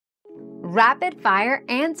Rapid fire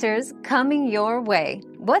answers coming your way.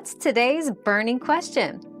 What's today's burning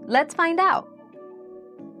question? Let's find out.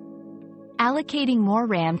 Allocating more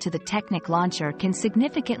RAM to the Technic Launcher can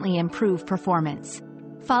significantly improve performance.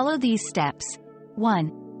 Follow these steps.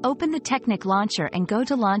 1. Open the Technic Launcher and go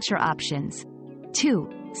to Launcher Options.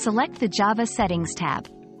 2. Select the Java Settings tab.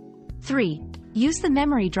 3. Use the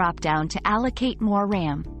Memory drop-down to allocate more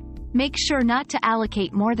RAM. Make sure not to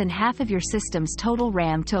allocate more than half of your system's total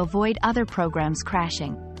RAM to avoid other programs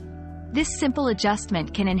crashing. This simple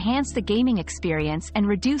adjustment can enhance the gaming experience and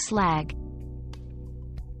reduce lag.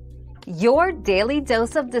 Your daily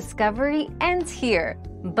dose of discovery ends here,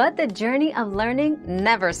 but the journey of learning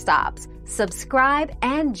never stops. Subscribe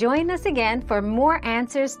and join us again for more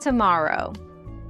answers tomorrow.